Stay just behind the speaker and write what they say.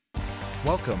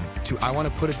Welcome to I Want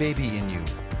to Put a Baby in You,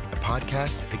 a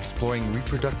podcast exploring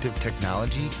reproductive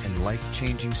technology and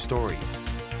life-changing stories.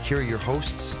 Here are your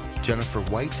hosts, Jennifer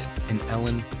White and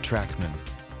Ellen Trackman.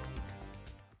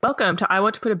 Welcome to I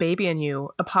Want to Put a Baby in You,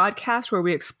 a podcast where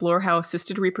we explore how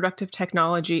assisted reproductive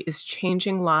technology is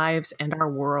changing lives and our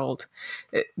world.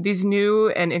 These new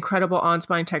and incredible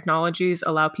on-spine technologies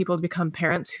allow people to become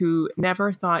parents who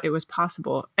never thought it was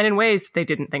possible, and in ways that they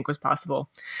didn't think was possible.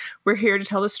 We're here to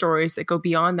tell the stories that go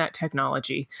beyond that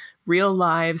technology, real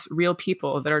lives, real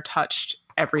people that are touched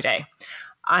every day.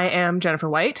 I am Jennifer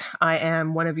White. I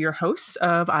am one of your hosts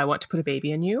of I Want to Put a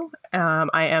Baby in You.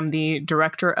 I am the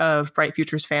director of Bright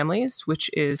Futures Families, which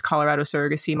is Colorado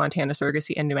surrogacy, Montana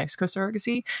surrogacy, and New Mexico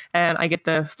surrogacy. And I get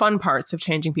the fun parts of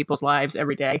changing people's lives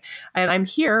every day. And I'm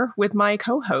here with my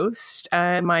co-host,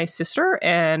 my sister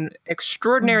and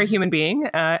extraordinary human being,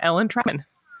 Ellen Trackman.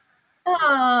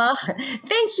 Oh,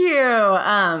 thank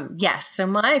you. Yes. So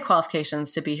my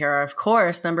qualifications to be here are, of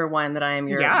course, number one, that I am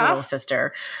your little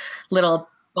sister. Little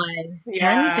by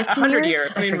 10, 15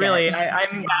 years. I mean, really, I'm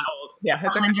that old. Yeah,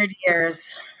 100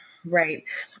 years. Right.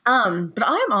 But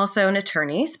I'm also an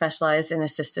attorney specialized in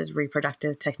assisted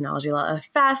reproductive technology law, a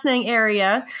fascinating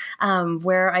area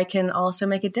where I can also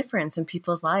make a difference in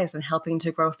people's lives and helping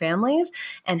to grow families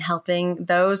and helping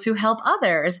those who help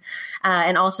others,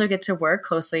 and also get to work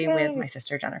closely with my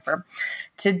sister, Jennifer.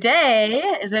 Today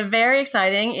is a very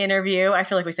exciting interview. I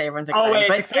feel like we say everyone's excited, Always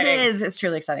but exciting. It is. It's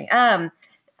truly exciting.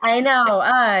 I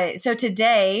know. So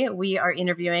today we are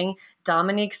interviewing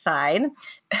Dominique Seid,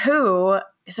 who,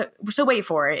 so wait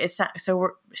for it.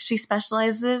 She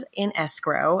specializes in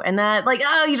escrow, and that, like,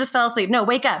 oh, you just fell asleep. No,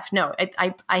 wake up. No,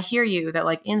 I hear you that,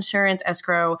 like, insurance,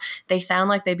 escrow, they sound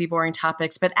like they'd be boring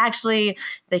topics, but actually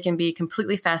they can be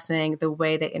completely fascinating the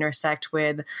way they intersect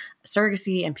with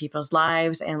surrogacy and people's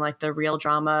lives and, like, the real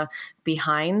drama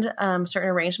behind certain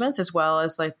arrangements, as well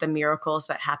as, like, the miracles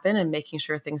that happen and making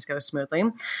sure things go smoothly.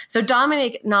 So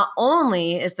Dominique not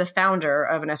only is the founder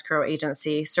of an escrow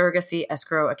agency, Surrogacy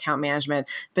Escrow Account Management,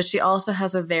 but she also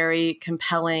has a very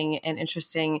compelling and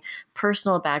interesting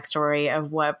personal backstory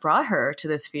of what brought her to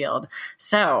this field.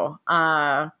 So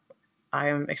I'm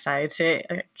excited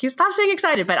to stop saying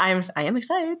excited, but I am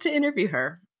excited to interview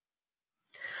her.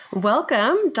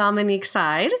 Welcome, Dominique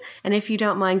Seid. And if you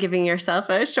don't mind giving yourself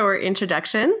a short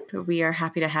introduction, we are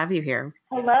happy to have you here.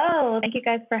 Hello. Thank you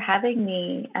guys for having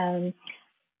me.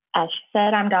 As she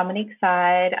said, I'm Dominique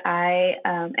Seid. I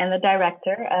am the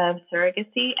director of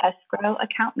Surrogacy Escrow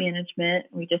Account Management.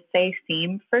 We just say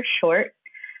SEAM for short.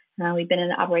 We've been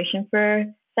in operation for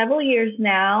several years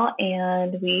now,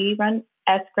 and we run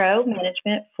escrow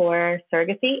management for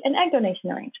surrogacy and egg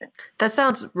donation arrangements. That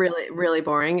sounds really, really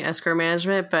boring, escrow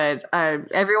management, but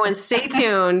everyone stay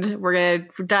tuned. We're going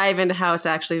to dive into how it's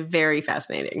actually very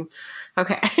fascinating.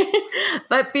 Okay.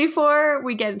 But before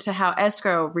we get into how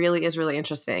escrow really is really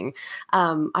interesting,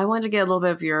 I wanted to get a little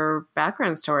bit of your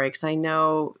background story, because I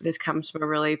know this comes from a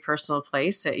really personal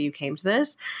place that you came to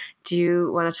this. Do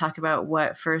you want to talk about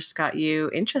what first got you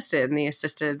interested in the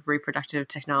assisted reproductive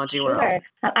technology world? Sure.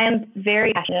 I am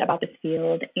very passionate about this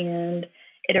field, and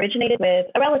it originated with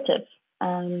a relative.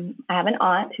 I have an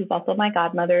aunt who's also my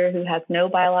godmother, who has no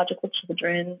biological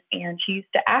children, and she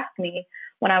used to ask me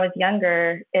when I was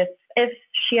younger if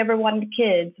she ever wanted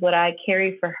kids, would I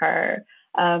carry for her?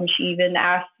 She even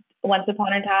asked once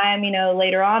upon a time,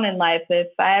 later on in life, if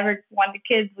I ever wanted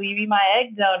kids, will you be my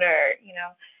egg donor?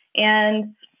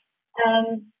 And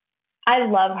I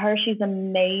love her. She's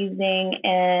amazing.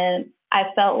 And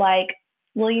I felt like,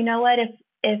 well, you know what?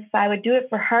 If I would do it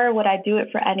for her, would I do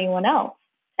it for anyone else?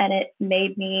 And it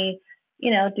made me,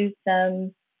 do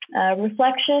some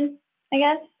reflection, I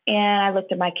guess. And I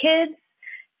looked at my kids,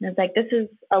 and I was like, this is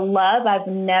a love I've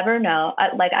never known.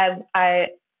 I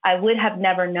would have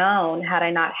never known had I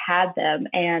not had them.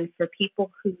 And for people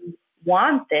who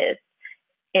want this,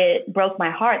 it broke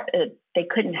my heart that they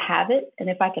couldn't have it. And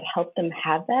if I could help them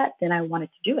have that, then I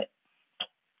wanted to do it.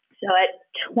 So at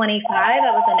 25, I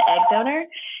was an egg donor.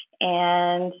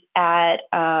 And at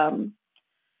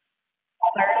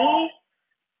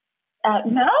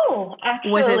 30, no,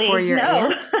 actually. Was it for your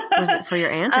aunt? Was it for your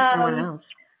aunt or someone else?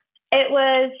 It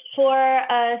was for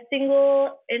a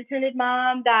single intended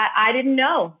mom that I didn't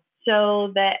know.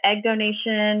 So the egg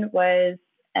donation was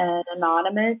an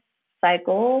anonymous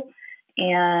cycle.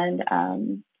 And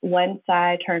once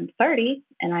I turned 30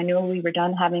 and I knew we were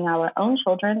done having our own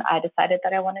children, I decided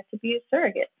that I wanted to be a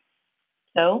surrogate.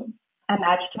 So I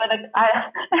matched with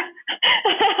I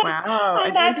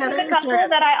matched with a couple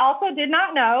that I also did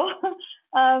not know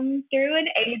through an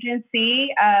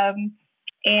agency.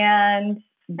 And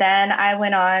then I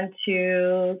went on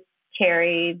to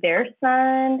carry their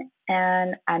son,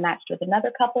 and I matched with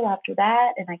another couple after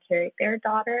that, and I carried their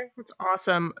daughter. That's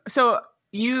awesome. So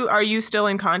are you still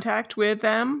in contact with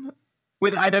them,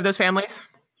 with either of those families?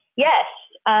 Yes.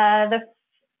 The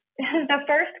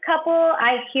first couple,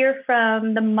 I hear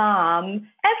from the mom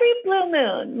every blue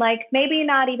moon, like maybe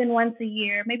not even once a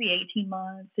year, maybe 18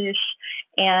 months-ish.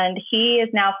 And he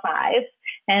is now 5,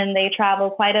 and they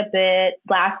travel quite a bit.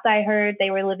 Last I heard,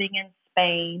 they were living in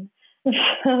Spain.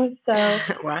 So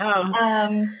Wow.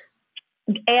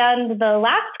 And the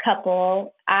last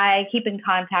couple, I keep in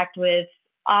contact with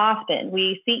often.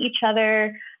 We see each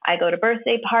other. I go to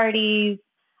birthday parties.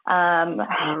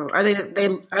 Are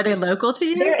they local to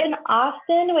you? They're in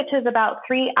Austin, which is about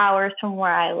 3 hours from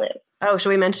where I live. Oh, should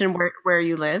we mention where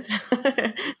you live? So you're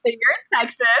in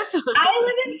Texas. I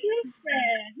live in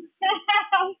Houston.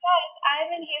 I'm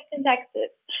in Houston,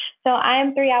 Texas. So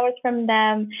I'm 3 hours from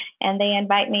them, and they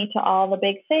invite me to all the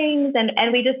big things,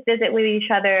 and we just visit with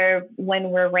each other when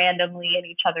we're randomly in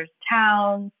each other's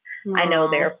towns. Aww. I know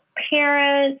their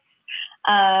parents.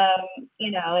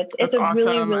 It's a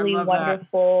awesome. really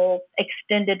wonderful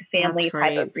extended family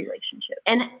type of relationship.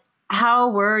 And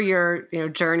how were your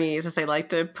journeys, as they like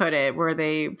to put it? Were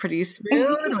they pretty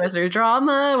smooth? Was there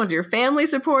drama? Was your family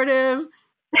supportive?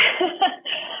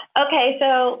 Okay,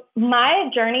 so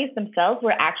my journeys themselves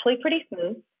were actually pretty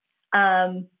smooth.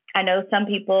 I know some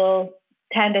people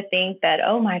tend to think that,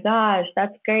 oh my gosh,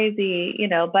 that's crazy,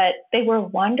 but they were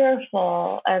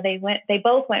wonderful. They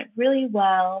both went really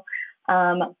well.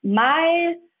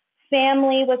 My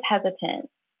family was hesitant.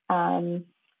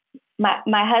 My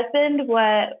husband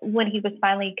when he was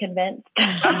finally convinced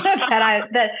that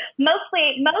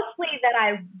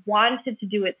I wanted to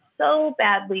do it so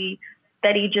badly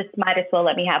that he just might as well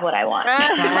let me have what I want.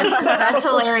 That's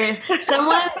hilarious.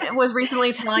 Someone was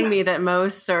recently telling me that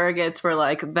most surrogates were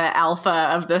like the alpha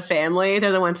of the family.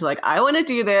 They're the ones who I want to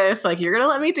do this. You're going to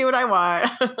let me do what I want.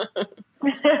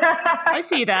 I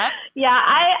see that. Yeah,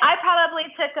 I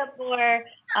probably took a more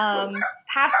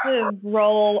passive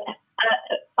role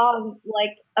on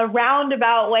a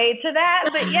roundabout way to that.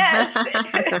 But yes,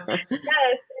 yes,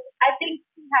 I think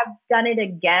to have done it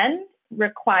again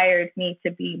required me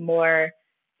to be more,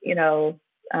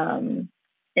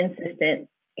 insistent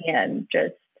and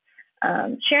just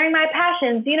sharing my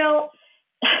passions.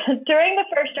 During the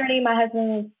first journey, my husband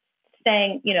was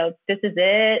saying, this is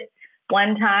it.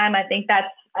 One time, I think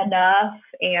that's enough.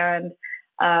 And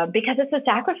because it's a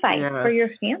sacrifice for your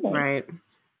family. Right.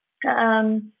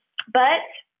 But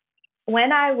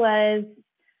when I was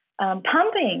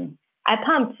pumping, I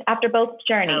pumped after both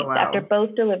journeys, after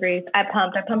both deliveries. I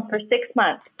pumped for 6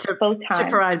 months both times. To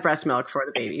provide breast milk for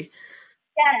the baby.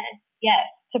 Yes,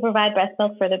 to provide breast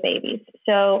milk for the babies.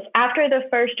 So after the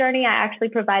first journey, I actually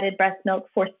provided breast milk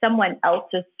for someone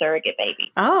else's surrogate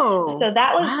baby. Oh, so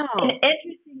that was an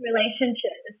interesting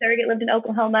relationship. The surrogate lived in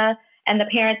Oklahoma, and the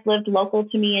parents lived local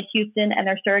to me in Houston, and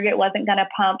their surrogate wasn't going to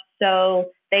pump.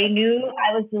 So they knew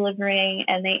I was delivering,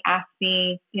 and they asked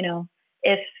me,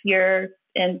 if your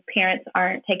parents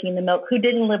aren't taking the milk, who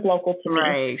didn't live local to me.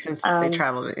 Right, since they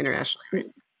traveled internationally.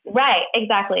 Right,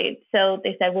 exactly. So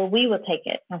they said, well, we will take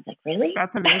it. I was like, really?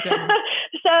 That's amazing.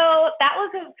 So that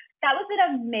was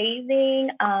an amazing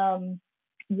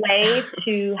way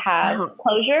to have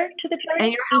closure to the journey.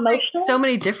 And you're helping so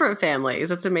many different families.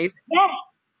 That's amazing. Yes,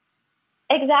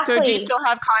 exactly. So do you still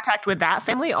have contact with that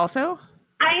family also?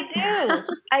 I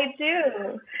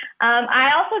do.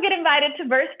 I also get invited to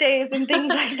birthdays and things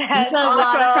like that. You spend a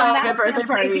lot of time at birthday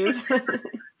parties.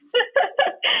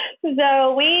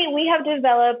 So we have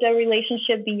developed a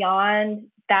relationship beyond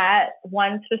that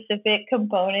one specific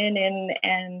component,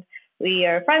 and we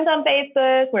are friends on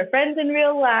Facebook. We're friends in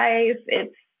real life.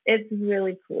 It's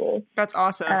really cool. That's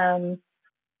awesome.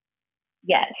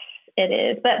 Yes, it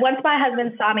is. But once my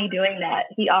husband saw me doing that,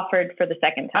 he offered for the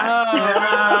second time.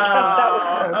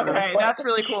 Okay, that's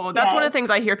really cool. That's one of the things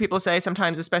I hear people say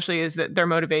sometimes, especially, is that their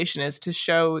motivation is to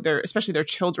show especially their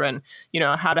children,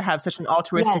 how to have such an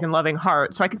altruistic and loving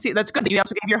heart. So I can see that's good that you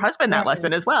also gave your husband that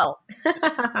lesson as well.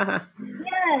 Yes.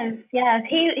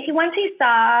 He once he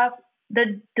saw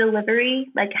the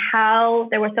delivery, how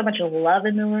there was so much love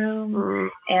in the room,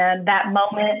 and that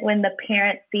moment when the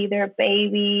parents see their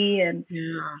baby, and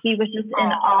he was just in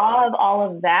awe of all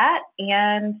of that.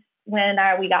 And when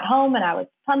we got home and I was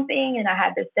pumping and I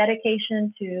had this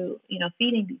dedication to,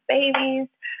 feeding these babies,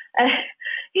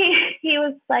 he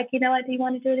was like, you know what, do you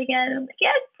want to do it again? I'm like,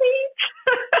 yes, please.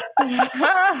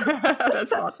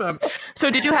 That's awesome.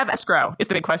 So did you have escrow is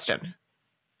the big question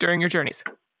during your journeys?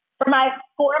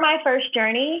 For my first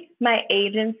journey, my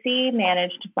agency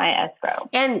managed my escrow.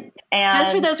 And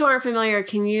just for those who aren't familiar,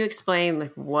 can you explain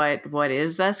like what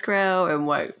is escrow and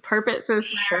what purpose it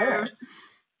serves?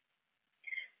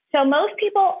 So most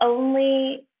people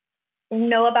only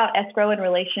know about escrow in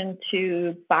relation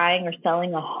to buying or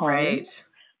selling a home. Right.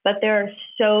 But there are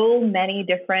so many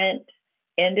different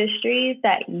industries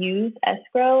that use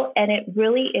escrow, and it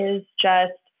really is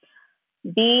just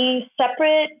the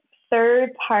separate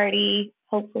third party,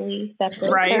 hopefully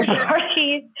separate third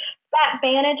parties that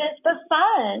manages the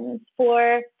funds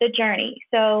for the journey.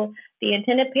 So the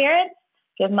intended parents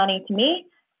give money to me,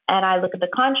 and I look at the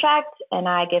contract and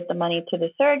I give the money to the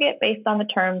surrogate based on the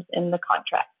terms in the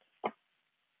contract.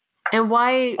 And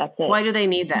why do they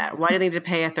need that? Why do they need to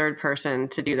pay a third person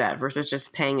to do that versus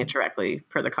just paying it directly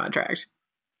per the contract?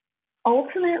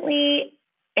 Ultimately,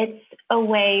 it's a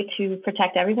way to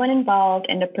protect everyone involved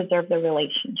and to preserve the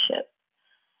relationship.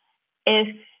 If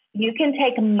you can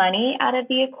take money out of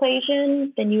the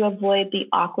equation, then you avoid the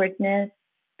awkwardness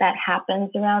that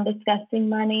happens around discussing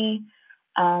money.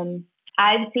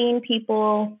 I've seen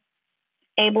people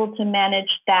able to manage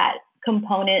that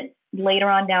component later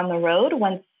on down the road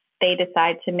once they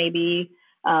decide to maybe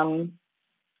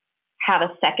have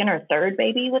a second or third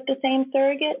baby with the same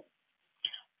surrogate.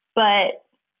 But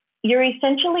you're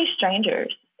essentially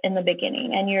strangers in the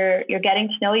beginning, and you're getting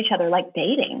to know each other like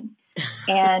dating.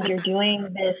 And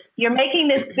you're making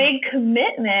this big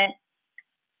commitment,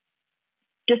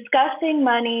 discussing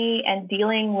money and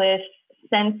dealing with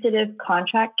sensitive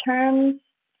contract terms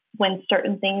when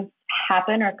certain things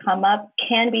happen or come up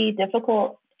can be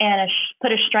difficult and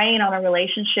put a strain on a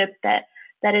relationship that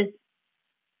is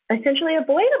essentially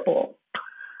avoidable.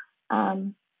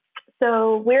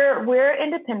 So we're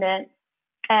independent,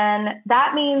 and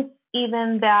that means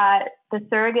even that the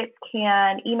surrogates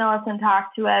can email us and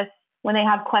talk to us when they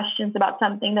have questions about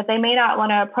something that they may not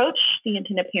want to approach the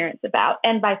intended parents about,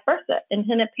 and vice versa.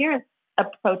 Intended parents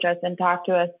approach us and talk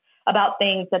to us about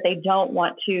things that they don't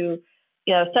want to,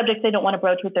 subjects they don't want to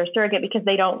broach with their surrogate because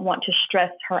they don't want to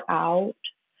stress her out,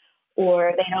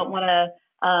 or they don't want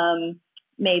to,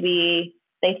 maybe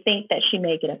they think that she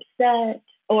may get upset,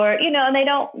 or, and they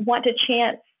don't want to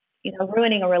chance,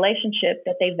 ruining a relationship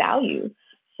that they value.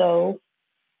 So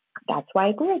that's why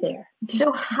I grew there.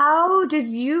 So how did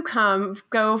you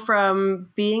go from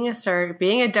being a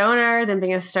donor, then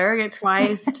being a surrogate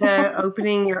twice to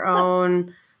opening your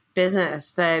own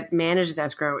business that manages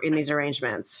escrow in these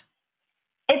arrangements?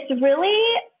 It's really,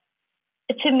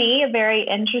 to me, a very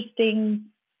interesting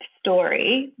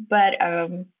story, but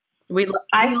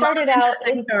I started out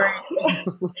in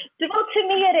well, to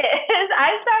me it is.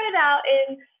 I started out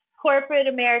in corporate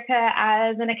America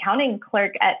as an accounting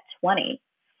clerk at 20.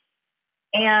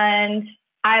 And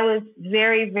I was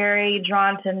very, very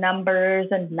drawn to numbers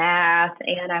and math.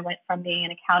 And I went from being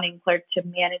an accounting clerk to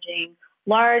managing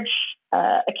large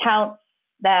accounts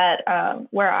that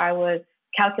where I was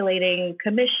calculating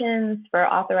commissions for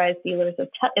authorized dealers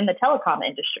in the telecom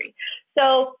industry.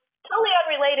 So totally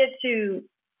unrelated to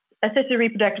assisted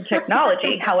reproductive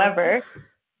technology, however,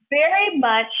 very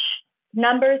much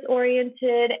numbers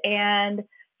oriented and,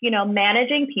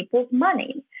 managing people's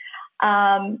money.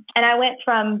 And I went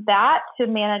from that to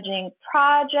managing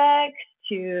projects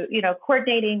to,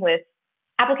 coordinating with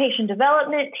application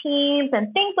development teams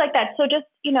and things like that. So just,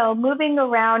 moving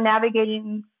around,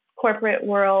 navigating corporate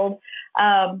world.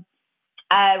 I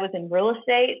was in real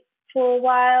estate for a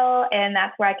while, and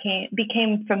that's where I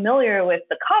became familiar with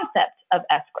the concept of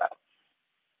escrow.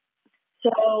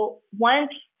 So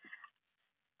once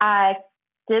I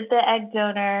did the egg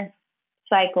donor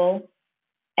cycle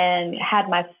and had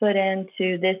my foot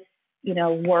into this,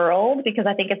 world, because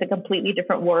I think it's a completely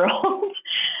different world,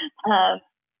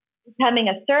 becoming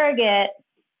a surrogate,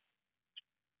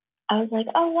 I was like,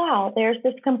 oh, wow, there's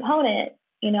this component,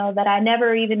 that I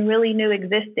never even really knew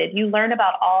existed. You learn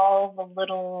about all the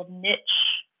little niche,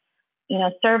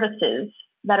 services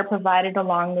that are provided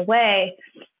along the way.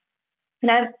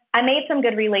 And I made some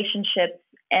good relationships,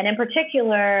 and in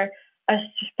particular, a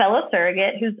fellow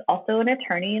surrogate who's also an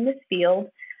attorney in this field.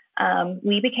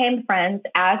 We became friends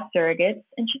as surrogates,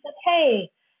 and she said, hey,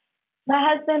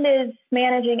 my husband is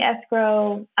managing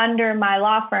escrow under my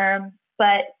law firm,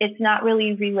 but it's not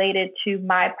really related to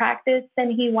my practice,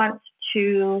 and he wants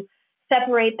to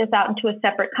separate this out into a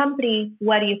separate company.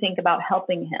 What do you think about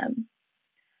helping him?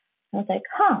 I was like,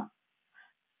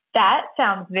 that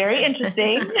sounds very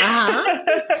interesting.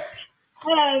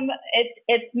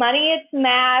 It's money, it's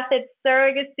math, it's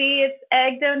surrogacy, it's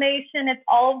egg donation, it's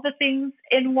all of the things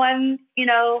in one,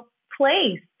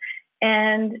 place.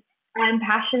 And I'm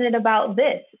passionate about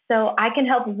this. So I can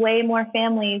help way more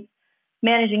families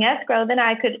managing escrow than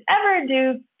I could ever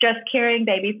do just carrying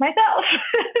babies myself.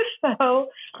 So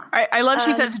I love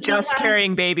she says just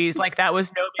carrying babies, like that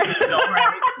was no big deal,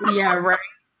 right? Yeah, right.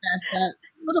 That's that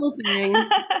little thing.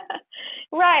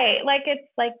 Right. Like it's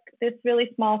like this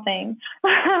really small thing.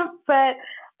 But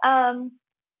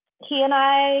he and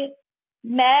I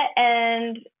met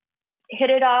and hit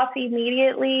it off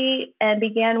immediately and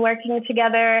began working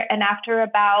together. And after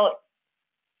about,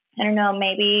 I don't know,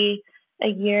 maybe a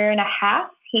year and a half,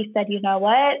 he said, you know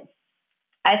what?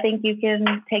 I think you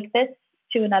can take this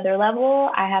to another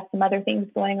level. I have some other things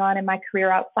going on in my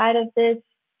career outside of this.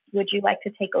 Would you like to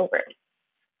take over?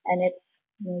 And it's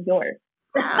yours.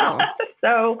 Wow.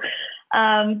 So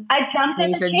I jumped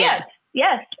at the chance. Yes.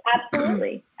 Yes,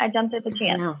 absolutely. I jumped at the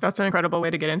chance. Wow. That's an incredible way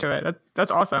to get into it.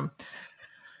 That's awesome.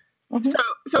 Mm-hmm.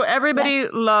 So everybody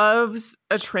loves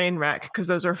a train wreck because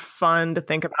those are fun to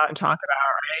think about and talk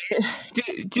about,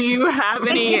 right? Do you have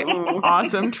any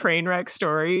awesome train wreck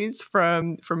stories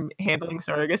from handling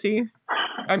surrogacy?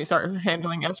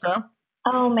 Handling escrow?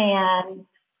 Oh man.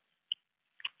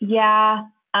 Yeah.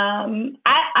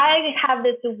 I have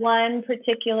this one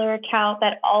particular account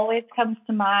that always comes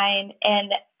to mind,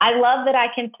 and I love that I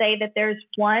can say that there's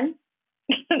one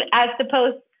as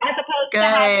opposed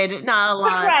Good, not a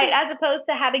lot. Right, as opposed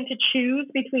to having to choose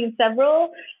between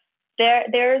several.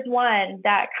 There's one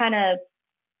that kind of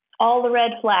all the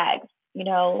red flags,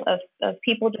 of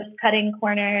people just cutting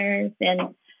corners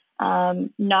and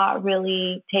not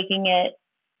really taking it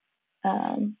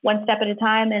one step at a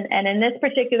time. And in this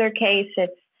particular case,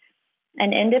 it's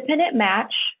an independent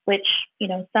match, which,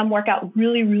 some work out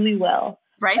really, really well.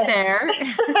 Right there.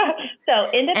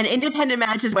 So an independent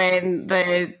match is when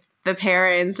the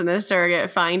parents and the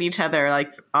surrogate find each other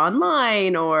like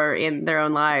online or in their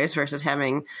own lives versus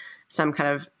having some kind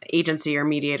of agency or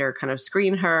mediator kind of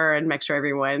screen her and make sure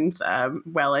everyone's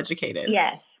well educated.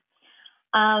 Yes.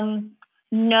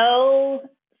 No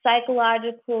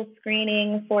psychological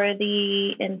screening for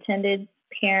the intended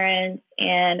parents.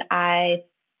 And I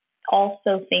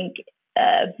also think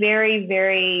very,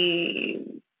 very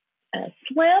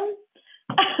slim,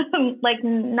 like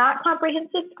not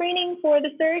comprehensive screening for the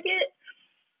surrogate.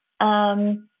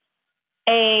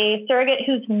 A surrogate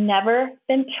who's never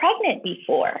been pregnant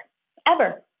before,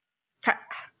 ever.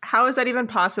 How is that even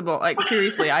possible? Like,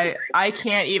 seriously, I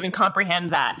can't even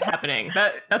comprehend that happening.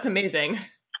 That's amazing.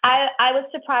 I was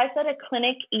surprised that a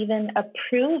clinic even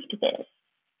approved this,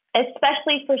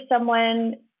 especially for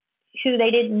someone who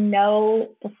they didn't know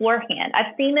beforehand.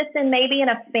 I've seen this in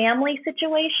a family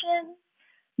situation,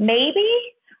 maybe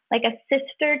like a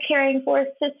sister caring for a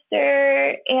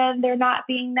sister and there not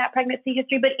being that pregnancy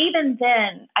history. But even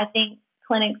then, I think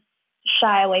clinics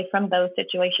shy away from those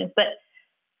situations. But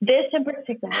this in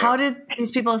particular. How did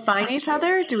these people find each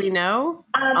other? Do we know?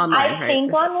 Online, I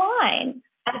think online.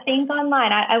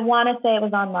 I want to say it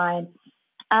was online.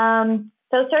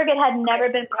 So surrogate had never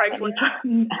been pregnant.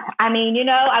 I mean,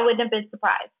 I wouldn't have been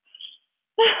surprised.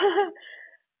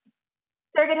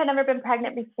 Surrogate had never been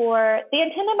pregnant before. The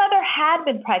intended mother had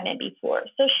been pregnant before.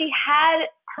 So she had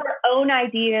her own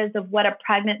ideas of what a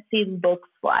pregnancy looks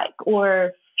like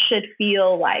or should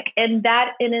feel like. And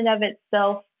that in and of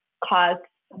itself caused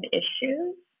some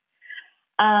issues.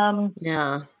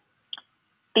 Yeah.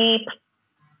 The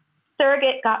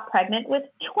surrogate got pregnant with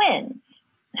twins.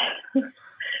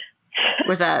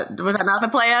 Was that not the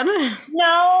plan?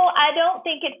 No, I don't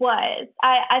think it was.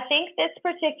 I think this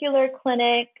particular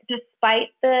clinic, despite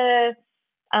the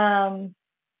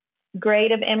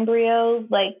grade of embryos,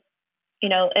 they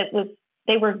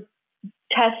were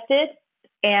tested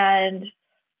and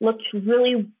looked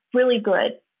really, really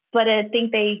good. But I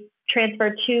think they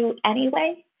transferred 2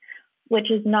 anyway,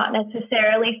 which is not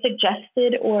necessarily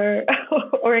suggested or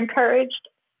encouraged.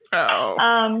 Oh,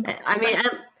 I mean,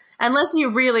 unless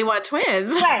you really want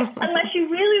twins, right? Unless you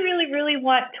really, really, really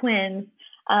want twins,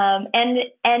 and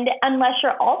unless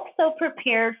you're also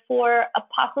prepared for a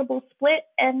possible split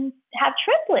and have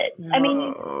triplets. I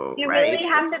mean, you right. really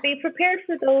have to be prepared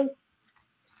for those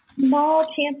small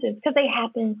chances because they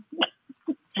happen.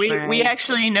 We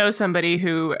actually know somebody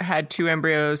who had 2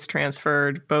 embryos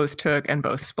transferred, both took and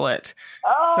both split.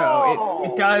 Oh. So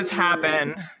it does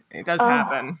happen. It does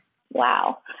happen.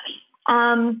 Wow.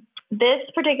 This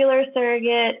particular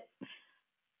surrogate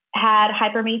had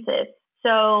hypermesis.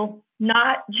 So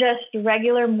not just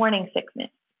regular morning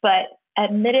sickness, but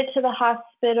admitted to the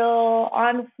hospital,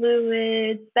 on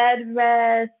fluids, bed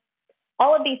rest,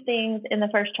 all of these things in the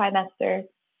first trimester.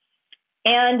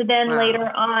 And then later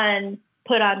on,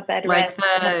 put on bed rest in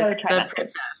the third trimester. The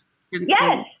princess.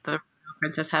 Yes.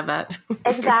 Princess have that.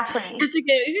 Exactly. just to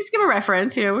give a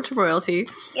reference, to royalty.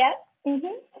 Yep.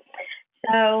 Mm-hmm.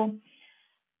 So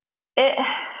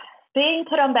being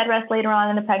put on bed rest later on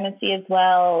in the pregnancy as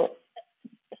well,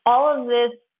 all of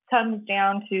this comes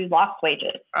down to lost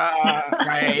wages.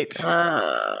 Right. So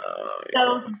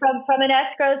from an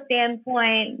escrow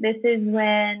standpoint, this is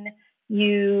when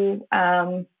you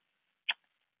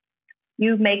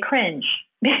may cringe.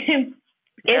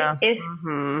 If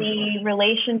the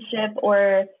relationship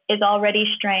or is already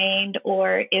strained,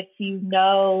 or if you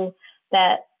know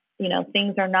that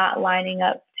things are not lining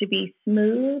up to be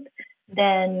smooth,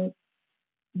 then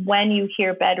when you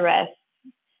hear bed rest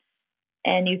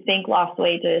and you think lost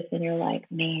wages, and you're like,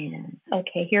 man,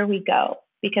 okay, here we go,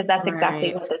 because that's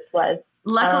exactly what this was.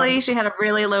 Luckily, she had a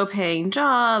really low-paying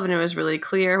job, and it was really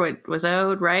clear what was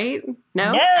owed, right?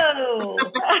 No.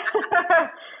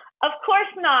 Of course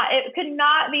not. It could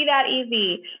not be that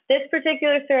easy. This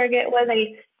particular surrogate was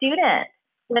a student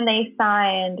when they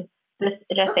signed this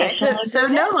gestational agreement. So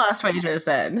no lost wages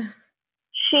then.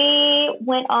 She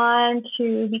went on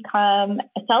to become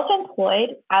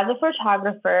self-employed as a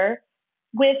photographer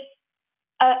with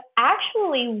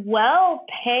actually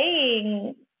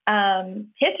well-paying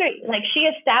history. Like, she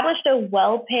established a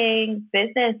well-paying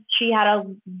business. She had a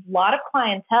lot of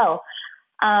clientele.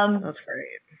 That's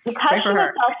great. Because she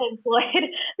was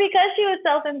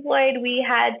self-employed, we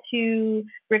had to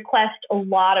request a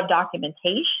lot of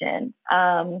documentation.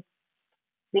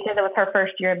 Because it was her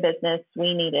first year in business,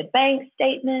 we needed bank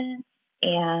statements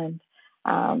and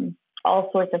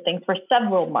all sorts of things for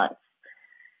several months.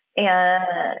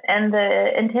 And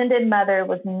the intended mother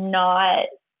was not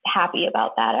happy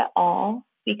about that at all,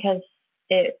 because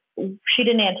she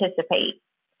didn't anticipate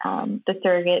the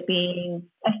surrogate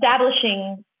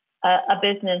establishing a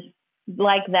business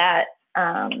like that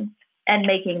and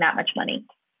making that much money.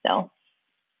 So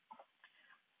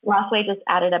lost wages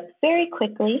added up very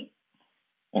quickly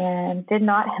and did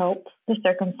not help the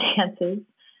circumstances.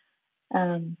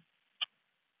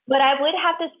 But I would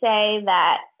have to say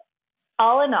that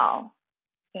all in all,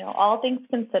 all things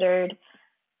considered,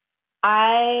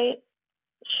 I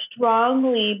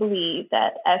strongly believe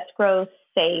that escrow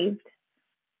saved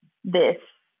this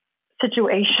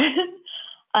situation.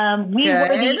 We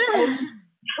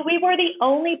were the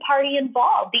only party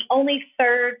involved, the only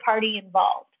third party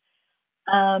involved.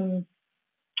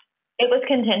 It was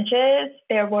contentious.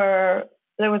 There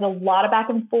was a lot of back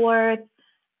and forth.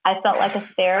 I felt like a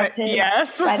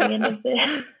therapist by the end of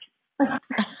this.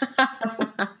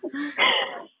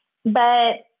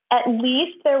 But at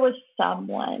least there was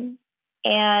someone.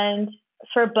 And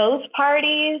for both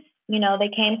parties, they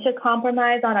came to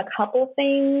compromise on a couple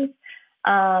things.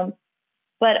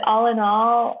 But all in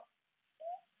all,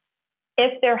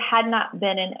 if there had not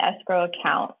been an escrow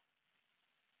account,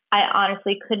 I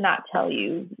honestly could not tell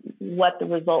you what the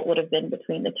result would have been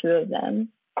between the two of them.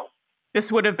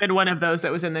 This would have been one of those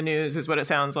that was in the news, is what it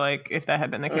sounds like, if that had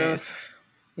been the case.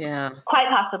 Yeah. Quite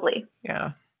possibly.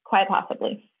 Yeah. Quite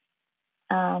possibly.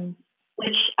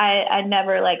 Which I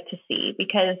never like to see,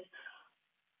 because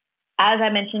as I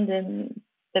mentioned in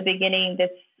the beginning, this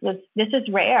is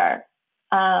rare.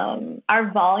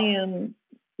 Our volume,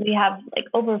 we have like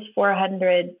over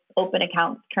 400 open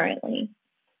accounts currently.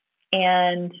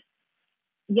 And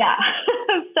yeah,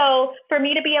 so for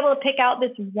me to be able to pick out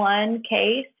this one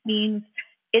case means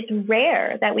it's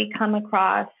rare that we come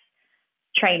across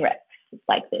train wrecks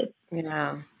like this.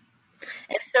 Yeah.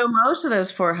 And so most of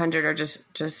those 400 are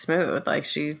just smooth. Like,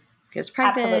 she gets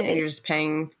pregnant. Absolutely. And you're just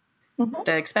paying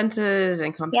the expenses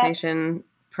and compensation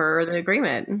per the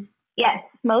agreement. Yes,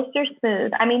 most are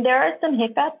smooth. I mean, there are some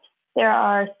hiccups. There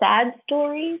are sad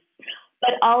stories.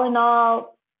 But all in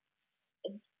all,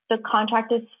 the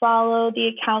contract is followed, the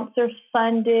accounts are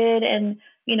funded, and,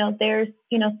 there's,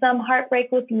 some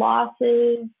heartbreak with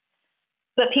losses,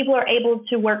 but people are able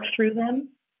to work through them,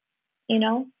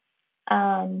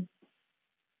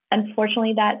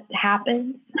 Unfortunately, that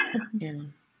happens. Yeah.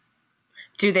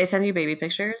 Do they send you baby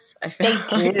pictures? I feel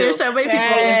like there's so many people.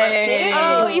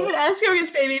 Oh, even escrow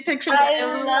gets baby pictures. I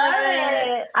love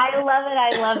it. I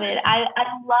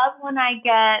love when I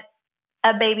get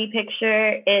a baby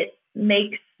picture. It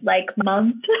makes like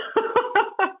months.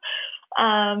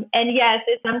 And yes,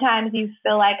 sometimes you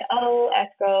feel like,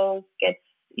 escrow gets,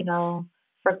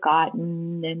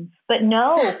 forgotten. But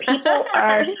no, people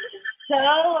are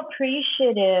so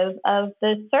appreciative of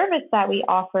the service that we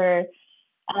offer.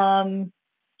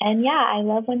 And yeah, I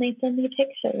love when they send me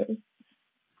pictures.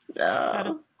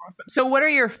 Awesome. So what are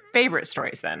your favorite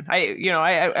stories then?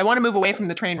 I want to move away from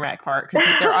the train wreck part, because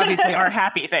there obviously are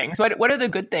happy things. What are the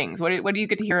good things? What do you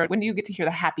get to hear? When do you get to hear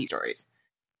the happy stories?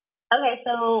 Okay,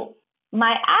 so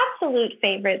my absolute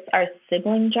favorites are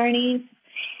sibling journeys.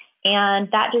 And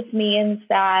that just means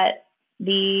that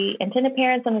the intended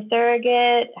parents and the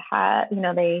surrogate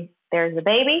there's a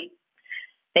baby.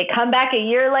 They come back a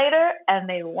year later and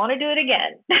they want to do it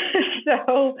again.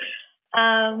 So,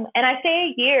 and I say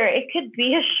a year, it could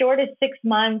be as short as 6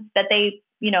 months that they,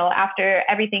 after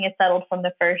everything is settled from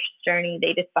the first journey,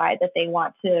 they decide that they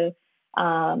want to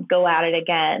go at it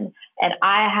again. And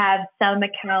I have some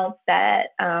accounts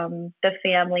that the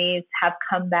families have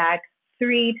come back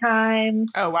 3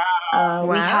 times. Oh, wow.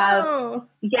 Wow.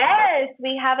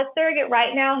 We have a surrogate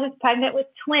right now who's pregnant with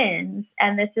twins,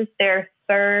 and this is their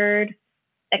 3rd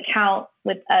account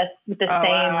with us with the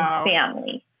same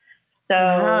family.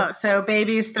 So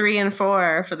babies 3 and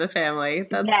 4 for the family.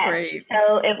 That's great.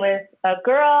 So it was a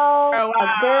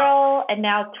girl, and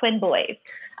now twin boys.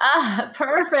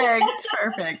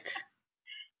 Perfect.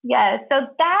 Yes. So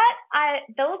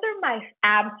those are my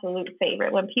absolute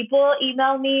favorite. When people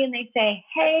email me and they say,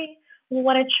 "Hey, we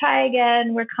want to try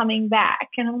again. We're coming back,"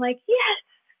 and I'm like, "Yes,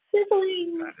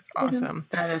 siblings." That is awesome.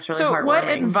 That is really So, heartwarming. what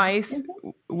advice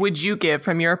would you give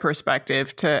from your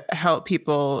perspective to help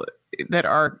people that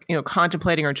are,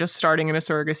 contemplating or just starting in a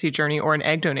surrogacy journey or an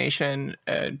egg donation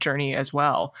journey as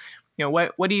well?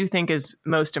 What do you think is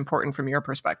most important from your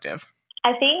perspective?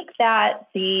 I think that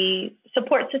the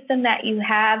support system that you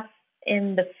have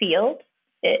in the field,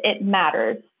 it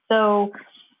matters. So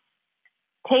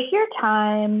take your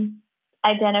time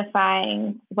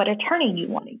identifying what attorney you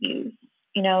want to use.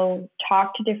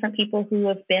 Talk to different people who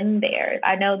have been there.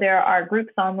 I know there are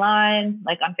groups online,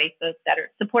 like on Facebook, that are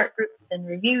support groups and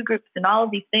review groups and all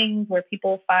of these things where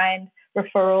people find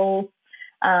referrals.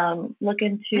 Look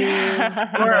into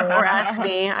or ask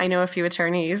me. I know a few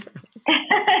attorneys.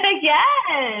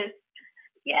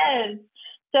 Yes.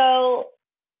 So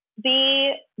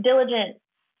be diligent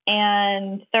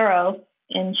and thorough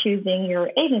in choosing your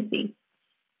agency.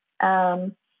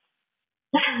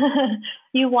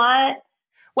 You want.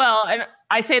 Well, and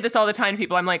I say this all the time to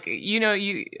people. I'm like,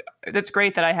 that's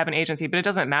great that I have an agency, but it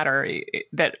doesn't matter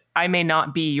that I may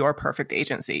not be your perfect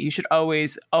agency. You should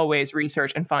always, always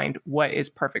research and find what is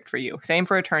perfect for you. Same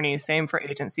for attorneys, same for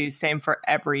agencies, same for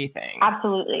everything.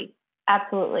 Absolutely.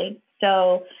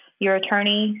 So your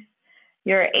attorney,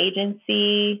 your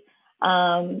agency,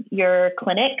 your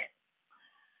clinic.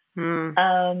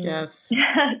 Yes.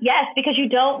 Yes, because you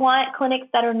don't want clinics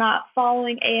that are not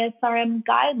following ASRM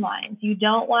guidelines. You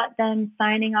don't want them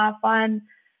signing off on,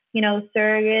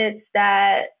 surrogates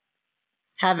that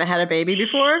haven't had a baby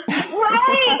before. Right,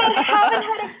 that haven't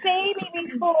had a baby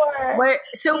before. What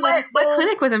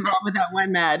clinic was involved with that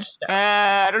one match?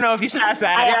 I don't know if you should ask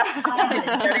that.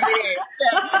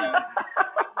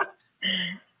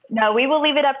 No, we will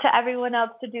leave it up to everyone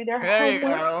else to do their There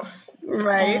homework. you go.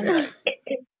 Right.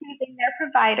 It's choosing their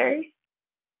providers.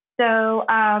 So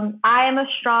I am a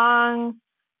strong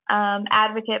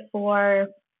advocate for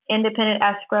independent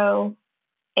escrow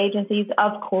agencies,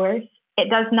 of course. It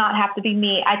does not have to be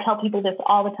me. I tell people this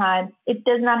all the time. It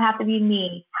does not have to be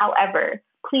me. However,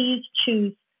 please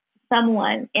choose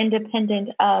someone independent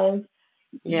of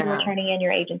your attorney and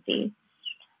your agency.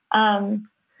 And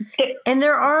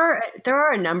there are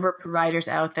a number of providers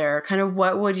out there. Kind of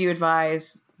what would you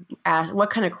advise? What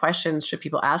kind of questions should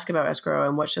people ask about escrow,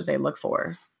 and what should they look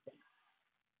for?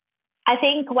 I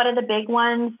think one of the big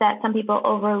ones that some people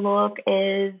overlook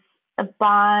is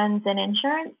bonds and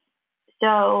insurance.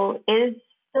 So is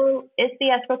the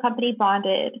escrow company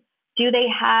bonded? Do they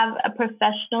have a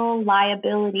professional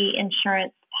liability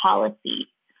insurance policy?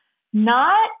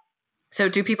 So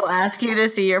do people ask you to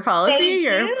see your policy,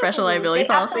 your professional liability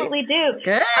policy? They absolutely do.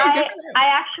 Good. I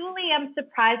actually am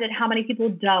surprised at how many people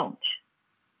don't.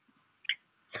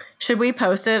 Should we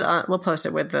post it? We'll post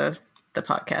it with the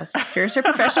podcast. Here's your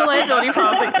professional liability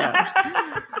policy. No.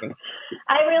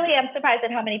 I really am surprised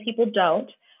at how many people don't.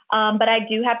 But I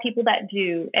do have people that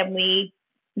do, and we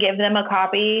give them a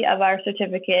copy of our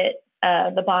certificate,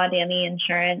 the bond and the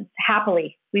insurance.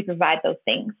 Happily, we provide those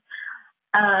things.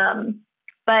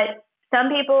 But some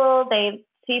people, they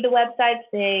see the websites,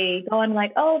 they go and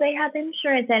like, oh, they have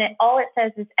insurance, and all it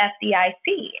says is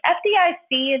FDIC.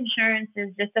 FDIC insurance is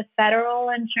just a federal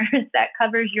insurance that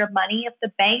covers your money if the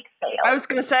bank fails. I was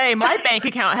going to say, my bank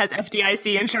account has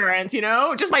FDIC insurance,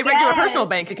 just my regular personal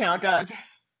bank account does.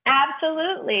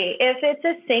 Absolutely. If it's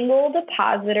a single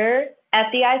depositor,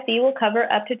 FDIC will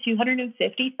cover up to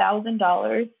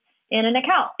 $250,000 in an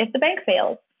account if the bank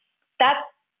fails. That's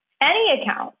any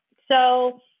account.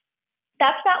 So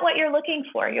that's not what you're looking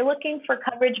for. You're looking for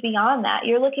coverage beyond that.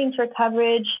 You're looking for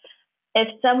coverage if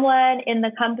someone in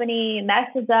the company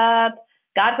messes up,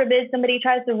 God forbid somebody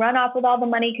tries to run off with all the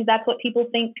money because that's what people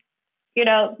think,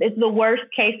 is the worst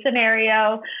case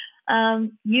scenario.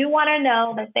 You want to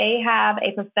know that they have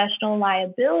a professional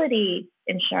liability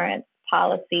insurance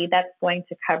policy that's going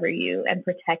to cover you and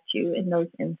protect you in those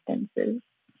instances.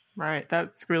 Right.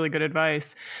 That's really good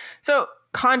advice. So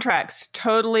contracts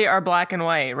totally are black and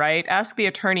white, right? Ask the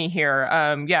attorney here.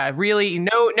 Really,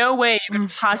 no way you can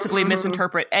possibly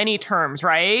misinterpret any terms,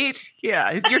 right?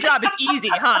 Yeah, your job is easy,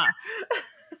 huh?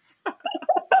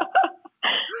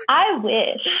 I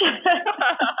wish.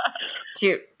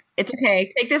 Dude, it's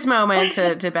okay. Take this moment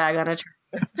to bag on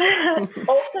attorneys.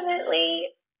 Ultimately,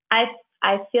 I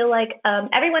feel like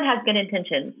everyone has good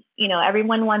intentions.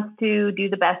 Everyone wants to do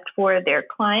the best for their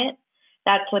client.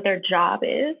 That's what their job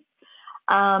is.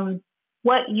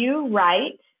 What you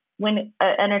write when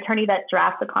an attorney that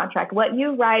drafts a contract, what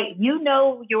you write,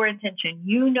 your intention.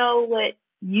 You know what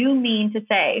you mean to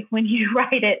say when you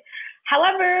write it.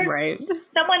 However,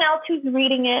 someone else who's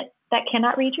reading it that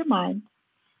cannot read your mind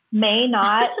may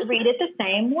not read it the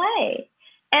same way.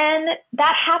 And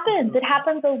that happens. It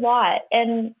happens a lot.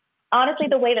 And honestly,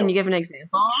 the way that... Can you give an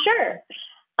example? Sure.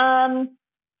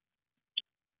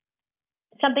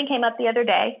 Something came up the other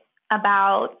day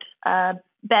about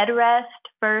bed rest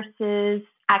versus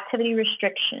activity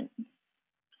restrictions.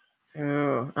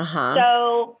 Oh, uh-huh.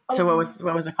 So what was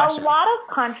the question? A lot of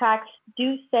contracts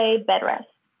do say bed rest.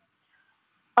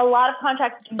 A lot of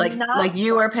contracts do not. Like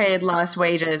you are paid lost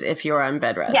wages if you're on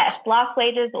bed rest. Yes, lost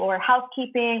wages or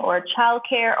housekeeping or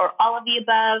childcare or all of the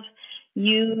above.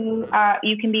 You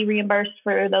can be reimbursed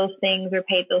for those things or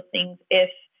paid those things if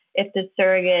the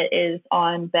surrogate is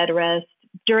on bed rest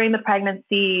during the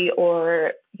pregnancy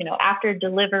or after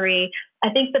delivery. I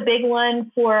think the big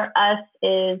one for us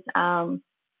is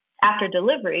after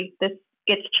delivery. This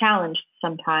gets challenged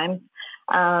sometimes.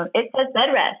 It says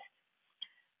bed rest.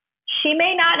 She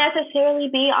may not necessarily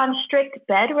be on strict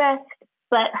bed rest,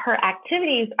 but her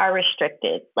activities are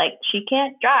restricted. Like she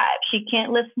can't drive. She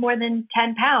can't lift more than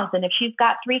 10 pounds. And if she's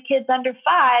got 3 kids under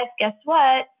 5, guess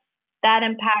what? That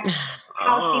impacts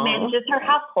how she manages her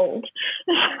household.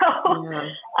 So,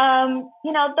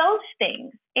 those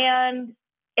things. And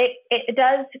it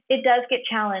does get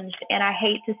challenged. And I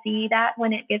hate to see that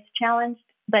when it gets challenged,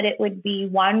 but it would be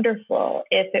wonderful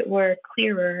if it were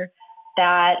clearer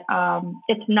that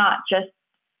it's not just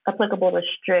applicable to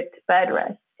strict bed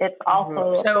rest. It's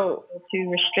also to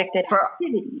restricted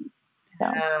activities.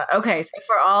 Okay, so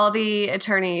for all the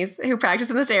attorneys who practice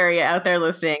in this area out there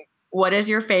listening, what is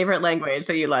your favorite language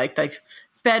that you like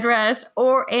bed rest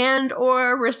or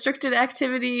restricted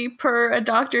activity per a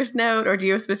doctor's note, or do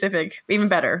you have specific, even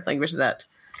better language than that?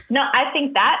 No, I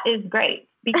think that is great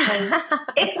because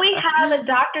if we have a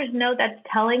doctor's note that's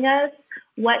telling us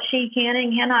what she can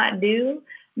and cannot do,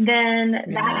 then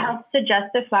that helps to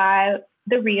justify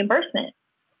the reimbursement.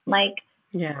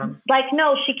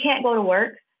 No, she can't go to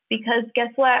work because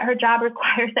guess what? Her job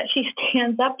requires that she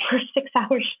stands up for 6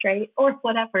 hours straight or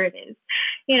whatever it is,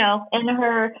 and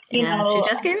her, she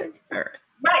just gave birth.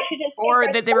 Right. She just or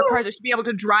that they require that she be able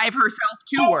to drive herself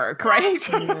to work, right?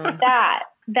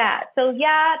 That. So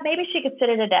maybe she could sit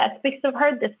at a desk because I've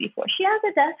heard this before. She has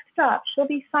a desktop. She'll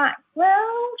be fine.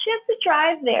 Well, she has to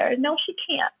drive there. No, she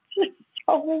can't.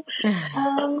 So,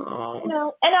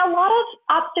 and a lot of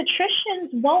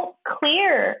obstetricians won't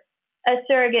clear a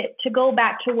surrogate to go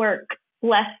back to work in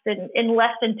less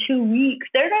than 2 weeks.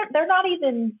 They're not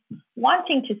even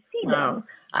wanting to see them.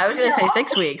 I was going to say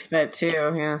 6 weeks, but 2, yeah.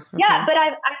 Okay. Yeah, but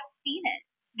I've seen it.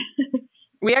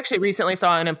 We actually recently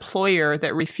saw an employer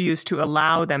that refused to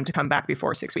allow them to come back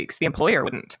before 6 weeks. The employer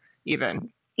wouldn't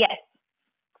even. Yes.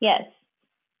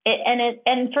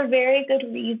 And for very good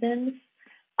reasons.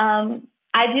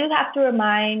 I do have to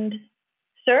remind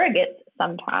surrogates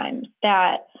sometimes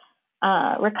that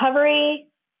recovery,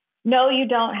 no, you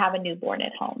don't have a newborn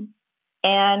at home.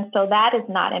 And so that is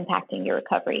not impacting your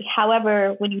recovery.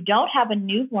 However, when you don't have a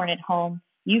newborn at home,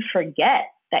 you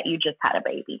forget that you just had a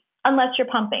baby, unless you're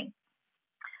pumping.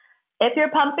 If you're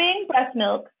pumping breast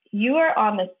milk, you are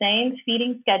on the same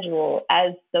feeding schedule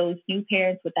as those new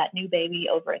parents with that new baby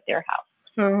over at their house.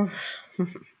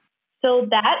 So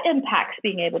that impacts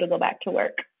being able to go back to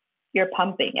work. You're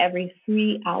pumping every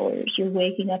 3 hours. You're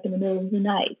waking up in the middle of the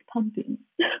night pumping.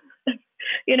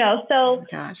 So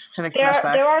there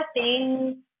are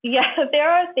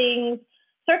things,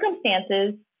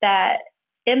 circumstances that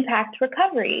impact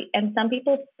recovery. And some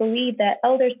people believe that,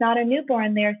 there's not a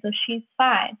newborn there, so she's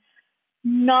fine.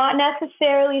 Not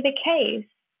necessarily the case.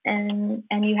 And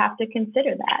you have to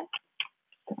consider that.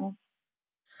 So.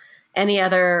 Any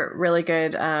other really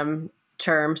good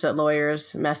terms that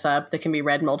lawyers mess up that can be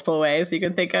read multiple ways that you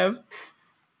can think of?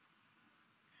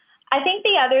 I think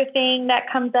the other thing that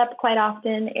comes up quite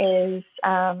often is,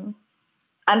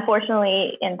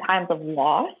 unfortunately, in times of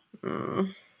loss.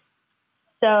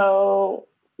 So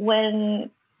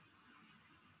when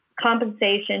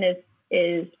compensation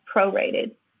is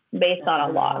prorated based on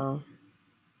a loss,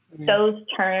 those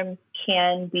terms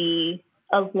can be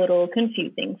a little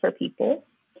confusing for people.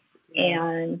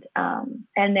 And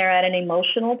they're at an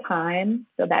emotional time,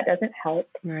 so that doesn't help.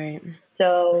 Right.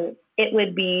 So it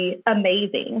would be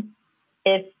amazing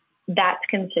if that's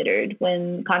considered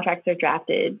when contracts are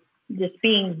drafted, just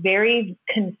being very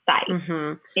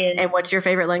concise. And what's your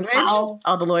favorite language? All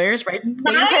the lawyers, right?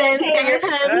 Get your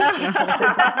pens.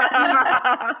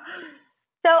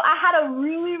 So I had a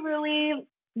really, really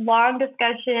long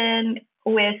discussion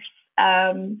with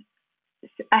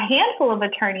a handful of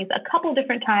attorneys a couple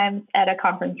different times at a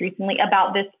conference recently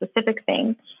about this specific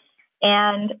thing.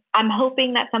 And I'm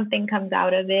hoping that something comes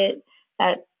out of it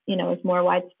that, is more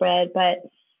widespread. But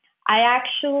I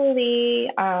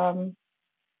actually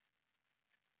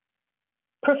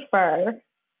prefer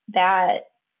that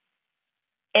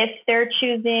if they're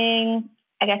choosing,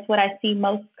 I guess what I see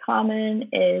most common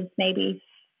is maybe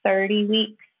 30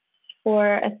 weeks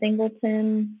for a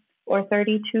singleton or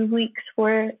 32 weeks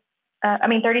for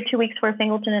 32 weeks for a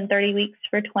singleton and 30 weeks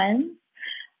for twins,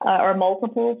 or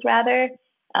multiples rather.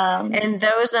 And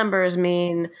those numbers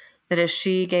mean that if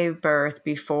she gave birth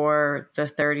before the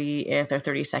 30th or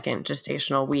 32nd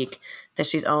gestational week, that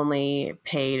she's only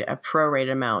paid a prorated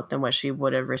amount than what she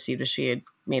would have received if she had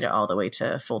made it all the way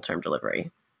to full-term delivery.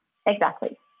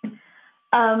 Exactly.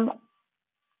 I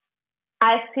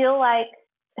feel like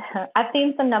I've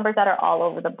seen some numbers that are all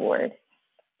over the board.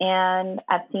 And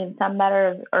I've seen some that are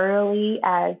as early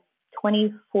as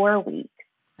 24 weeks.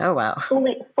 Oh, wow.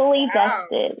 Fully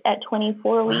vested at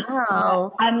 24 weeks.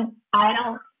 Wow. I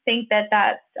don't think that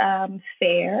that's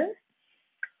fair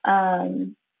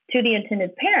to the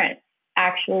intended parents,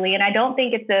 actually. And I don't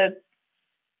think it's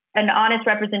an honest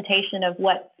representation of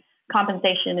what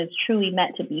compensation is truly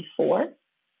meant to be for.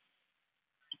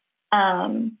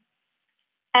 And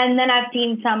then I've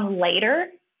seen some later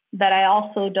that I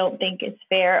also don't think is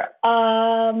fair,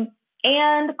 and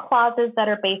clauses that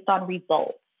are based on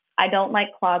results. I don't like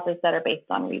clauses that are based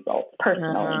on results,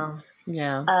 personally.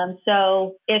 Yeah.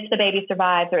 So if the baby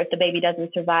survives or if the baby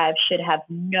doesn't survive should have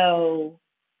no,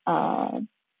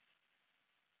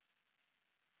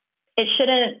 it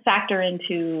shouldn't factor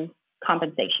into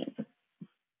compensation.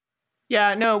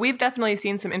 Yeah, no, we've definitely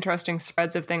seen some interesting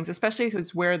spreads of things, especially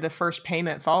because where the first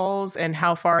payment falls and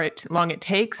how long it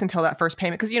takes until that first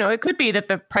payment. Because, it could be that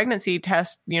the pregnancy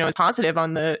test, is positive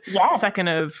on the second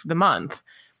of the month.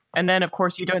 And then, of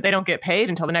course, they don't get paid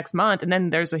until the next month. And then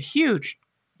there's a huge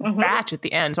batch at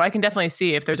the end. So I can definitely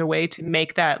see if there's a way to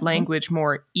make that language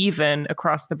more even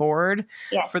across the board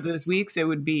for those weeks, it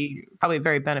would be probably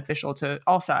very beneficial to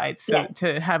all sides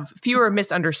to have fewer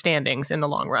misunderstandings in the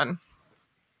long run.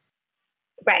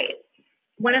 Right.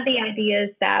 One of the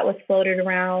ideas that was floated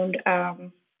around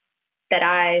that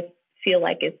I feel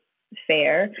like is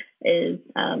fair is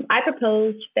I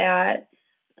proposed that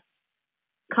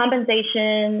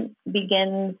compensation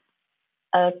begins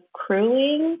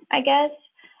accruing, I guess,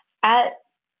 at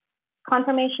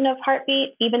confirmation of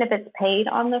heartbeat, even if it's paid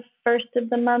on the first of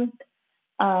the month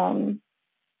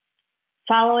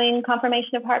following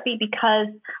confirmation of heartbeat, because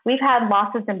we've had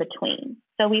losses in between.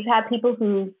 So we've had people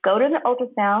who go to the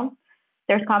ultrasound,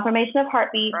 there's confirmation of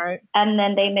heartbeat, and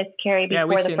then they miscarry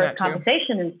before the first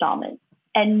compensation installment,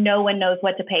 and no one knows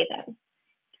what to pay them.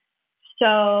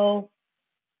 So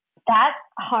that's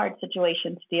a hard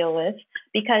situation to deal with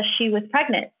because she was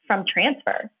pregnant from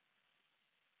transfer.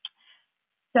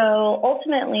 So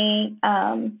ultimately,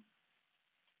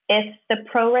 if the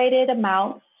prorated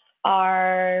amounts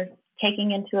are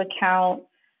taking into account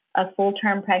a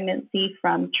full-term pregnancy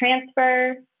from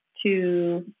transfer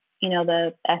to,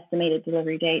 the estimated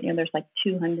delivery date, there's like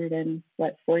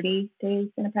 240 days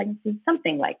in a pregnancy,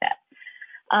 something like that.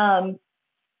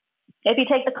 If you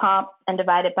take the comp and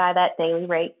divide it by that daily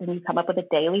rate, and you come up with a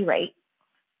daily rate,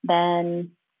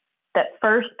 then that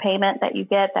first payment that you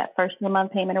get, that first of the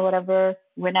month payment or whatever,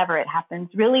 whenever it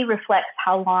happens, really reflects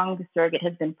how long the surrogate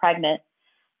has been pregnant.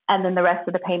 And then the rest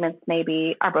of the payments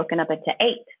maybe are broken up into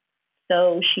 8.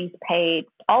 So she's paid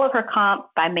all of her comp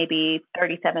by maybe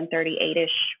 37, 38-ish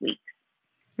weeks.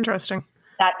 Interesting.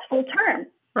 That's full term.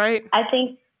 Right. I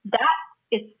think that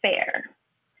is fair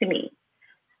to me.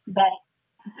 But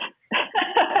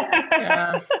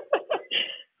yeah.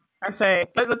 I say,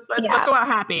 let's go out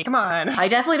happy. Come on. I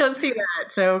definitely don't see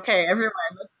that. So, okay, everyone,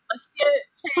 let's get it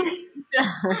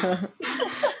changed.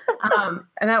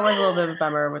 And that was a little bit of a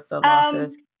bummer with the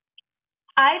losses.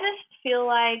 I just feel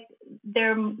like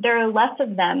there are less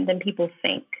of them than people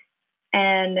think,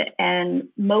 and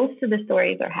most of the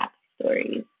stories are happy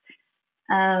stories.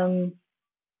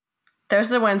 Those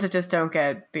are the ones that just don't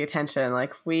get the attention.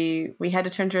 Like we had to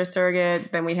turn to a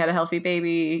surrogate, then we had a healthy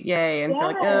baby, yay, and they're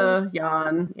like, oh,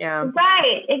 yawn, yeah,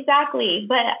 right, exactly.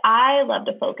 But I love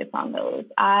to focus on those.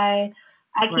 I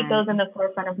keep those in the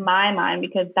forefront of my mind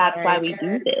because that's why we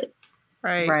do this.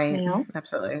 Right. You know,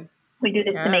 absolutely. We do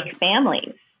this to make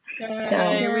families.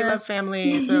 Yay, we love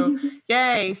family. So,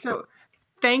 yay. So,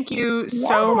 thank you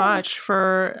so much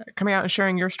for coming out and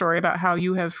sharing your story about how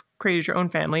you have created your own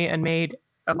family and made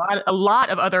a lot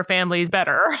of other families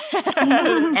better.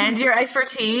 And your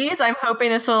expertise. I'm hoping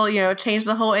this will, change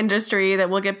the whole industry, that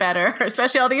we'll get better,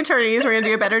 especially all the attorneys. We're going to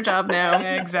do a better job now.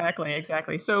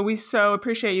 Exactly. So we so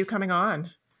appreciate you coming on.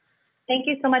 Thank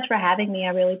you so much for having me. I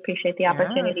really appreciate the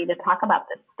opportunity to talk about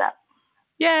this stuff.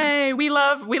 Yay. We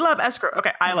love escrow.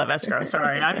 Okay. I love escrow.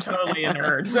 Sorry. I'm totally a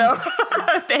nerd. So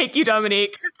thank you,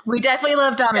 Dominique. We definitely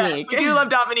love Dominique. Yes, we do love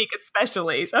Dominique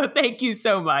especially. So thank you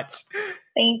so much.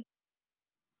 Thanks.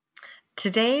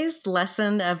 Today's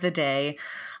lesson of the day,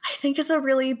 I think, is a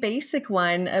really basic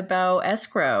one about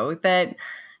escrow, that,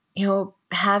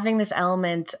 having this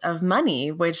element of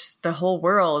money, which the whole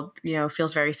world,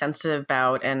 feels very sensitive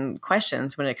about and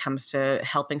questions when it comes to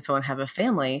helping someone have a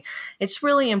family. It's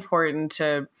really important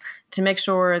to make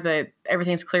sure that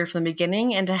everything's clear from the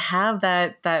beginning and to have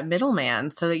that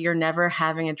middleman so that you're never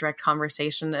having a direct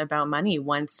conversation about money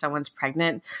once someone's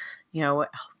pregnant,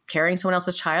 carrying someone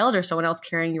else's child or someone else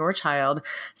carrying your child.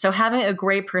 So having a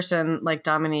great person like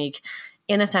Dominique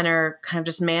in the center, kind of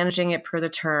just managing it per the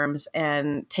terms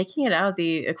and taking it out of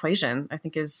the equation, I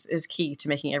think is key to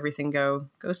making everything go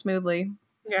smoothly.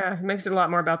 Yeah, it makes it a lot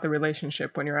more about the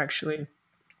relationship when you're actually,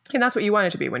 and that's what you want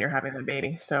it to be when you're having a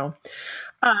baby. So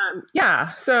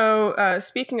So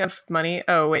speaking of money,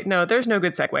 oh wait, no, there's no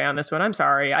good segue on this one. I'm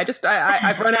sorry.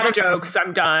 I've run out of jokes.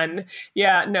 I'm done.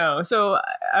 Yeah, no. So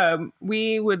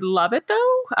we would love it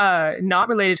though, not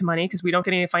related to money because we don't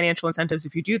get any financial incentives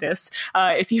if you do this.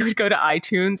 If you would go to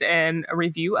iTunes and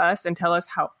review us and tell us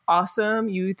how awesome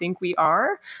you think we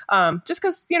are, just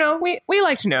because, we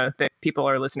like to know that people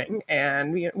are listening,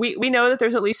 and we know that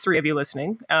there's at least 3 of you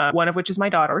listening, one of which is my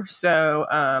daughter. So,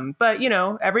 but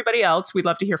everybody else, we'd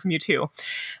love to hear from you too.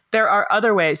 There are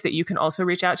other ways that you can also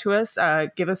reach out to us.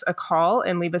 Give us a call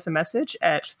and leave us a message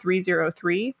at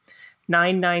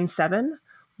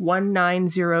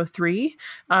 303-997-1903.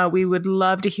 We would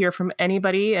love to hear from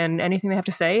anybody and anything they have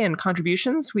to say and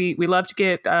contributions. We love to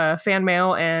get fan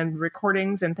mail and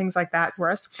recordings and things like that for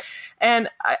us. And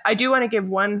I do want to give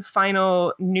one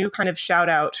final new kind of shout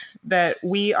out that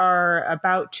we are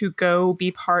about to go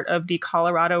be part of the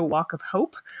Colorado Walk of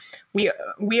Hope. We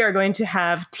are going to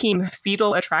have Team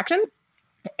Fetal Attraction.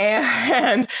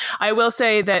 And I will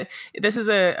say that this is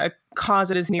a cause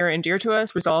that is near and dear to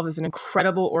us. Resolve is an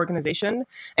incredible organization,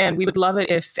 and we would love it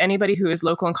if anybody who is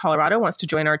local in Colorado wants to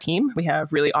join our team. We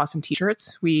have really awesome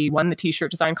t-shirts. We won the t-shirt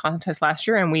design contest last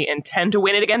year, and we intend to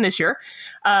win it again this year.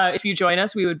 If you join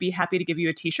us, we would be happy to give you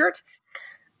a t-shirt.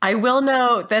 I will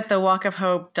note that the Walk of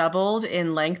Hope doubled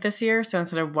in length this year. So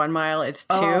instead of 1 mile, it's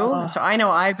 2. So I know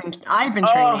I've been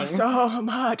training. So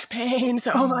much pain,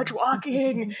 so much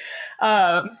walking.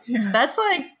 That's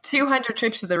like 200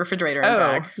 trips to the refrigerator and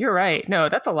back. You're right. No,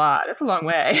 that's a lot. That's a long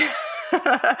way.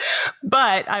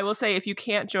 But I will say, if you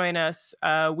can't join us,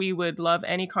 we would love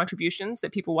any contributions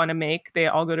that people want to make. They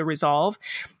all go to Resolve.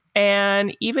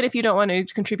 And even if you don't want to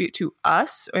contribute to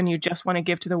us and you just want to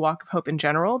give to the Walk of Hope in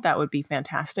general, that would be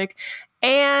fantastic.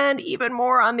 And even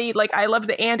more on the, I love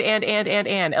the and.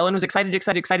 Ellen was excited in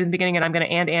the beginning, and I'm going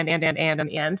to and on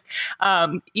the end.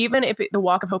 Even if the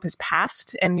Walk of Hope has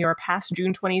passed and you're past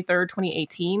June 23rd,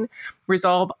 2018,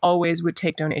 Resolve always would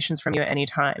take donations from you at any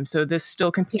time. So this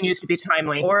still continues to be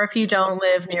timely. Or if you don't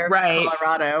live near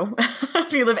Colorado,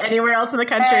 if you live anywhere else in the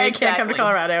country, you can't come to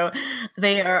Colorado.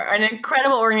 They are an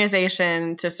incredible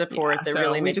organization to support that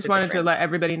really makes a difference. We just wanted to let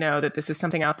everybody know that this is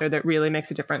something out there that really makes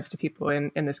a difference to people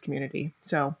in this community.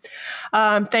 So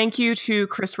thank you to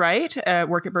Chris Wright at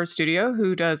Work at Bird Studio,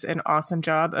 who does an awesome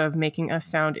job of making us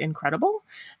sound incredible.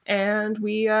 And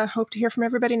we hope to hear from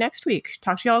everybody next week.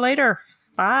 Talk to y'all later.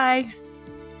 Bye.